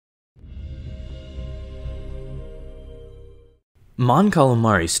Mon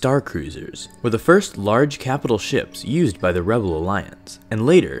Calamari Star Cruisers were the first large capital ships used by the Rebel Alliance, and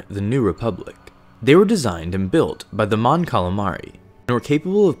later the New Republic. They were designed and built by the Mon Calamari, and were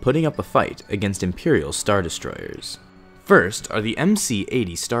capable of putting up a fight against Imperial Star Destroyers. First are the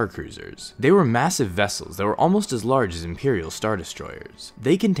MC-80 Star Cruisers. They were massive vessels that were almost as large as Imperial Star Destroyers.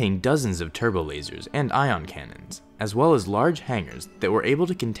 They contained dozens of turbo lasers and ion cannons, as well as large hangars that were able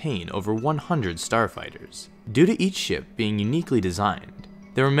to contain over 100 starfighters. Due to each ship being uniquely designed,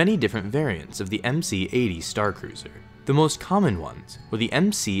 there were many different variants of the MC-80 Star Cruiser. The most common ones were the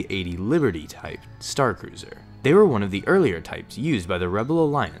MC-80 Liberty type Star Cruiser. They were one of the earlier types used by the Rebel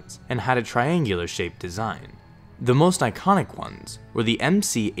Alliance and had a triangular shaped design. The most iconic ones were the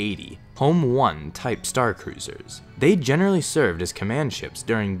MC-80 Home 1 type Star Cruisers. They generally served as command ships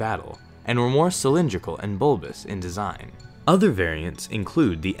during battle, and were more cylindrical and bulbous in design. Other variants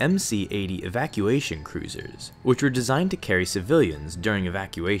include the MC-80 Evacuation Cruisers, which were designed to carry civilians during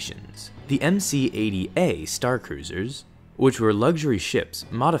evacuations, the MC-80A Star Cruisers, which were luxury ships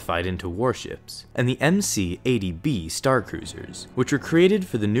modified into warships, and the MC-80B Star Cruisers, which were created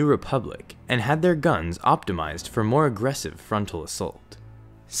for the New Republic and had their guns optimized for more aggressive frontal assault.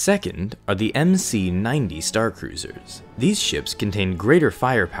 Second are the MC-90 Star Cruisers. These ships contained greater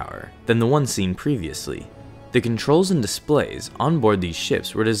firepower than the ones seen previously. The controls and displays on board these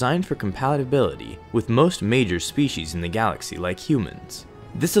ships were designed for compatibility with most major species in the galaxy like humans.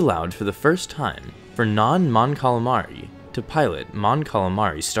 This allowed for the first time for non-Mon Calamari to pilot Mon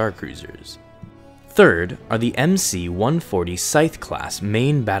Calamari Star Cruisers. Third are the MC-140 Scythe-class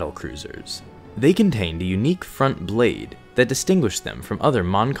main battle cruisers. They contained a unique front blade that distinguished them from other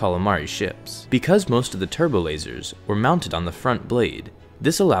Mon Calamari ships. Because most of the turbo lasers were mounted on the front blade,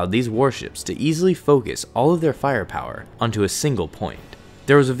 this allowed these warships to easily focus all of their firepower onto a single point.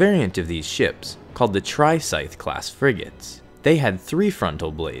 There was a variant of these ships called the Tri-Scythe class frigates. They had 3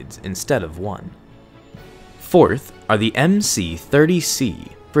 frontal blades instead of 1. Fourth are the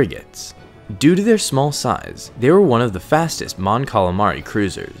MC-30C frigates. Due to their small size, they were one of the fastest Mon Calamari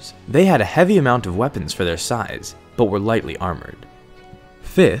cruisers. They had a heavy amount of weapons for their size, but were lightly armored.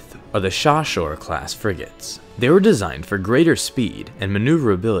 Fifth are the Shawshore class frigates. They were designed for greater speed and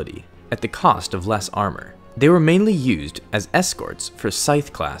maneuverability at the cost of less armor. They were mainly used as escorts for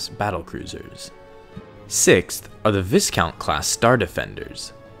Scythe class battle cruisers. Sixth are the Viscount class Star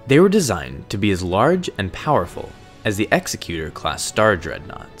Defenders. They were designed to be as large and powerful as the Executor class Star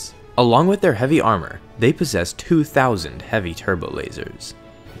Dreadnoughts. Along with their heavy armor, they possessed 2,000 heavy turbo lasers.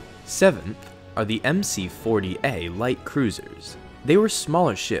 Seventh are the MC-40A light cruisers. They were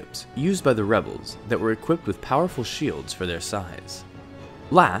smaller ships used by the rebels that were equipped with powerful shields for their size.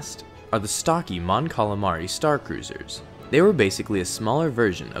 Last are the stocky Mon Calamari Star Cruisers. They were basically a smaller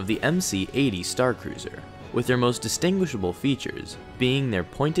version of the MC-80 Star Cruiser, with their most distinguishable features being their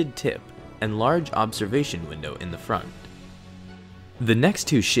pointed tip and large observation window in the front. The next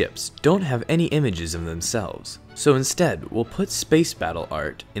 2 ships don't have any images of themselves, so instead we'll put space battle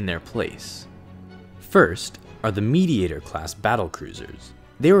art in their place. First are the Mediator class battle cruisers.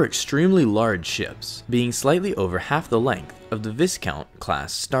 They were extremely large ships, being slightly over half the length of the Viscount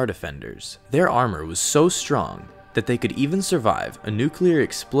class Star Defenders. Their armor was so strong that they could even survive a nuclear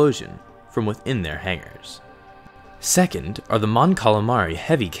explosion from within their hangars. Second are the Mon Calamari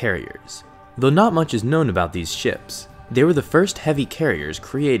heavy carriers. Though not much is known about these ships, they were the first heavy carriers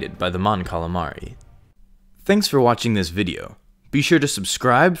created by the Mon Calamari. Thanks for watching this video. Be sure to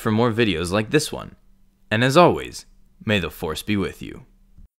subscribe for more videos like this one. And as always, may the Force be with you.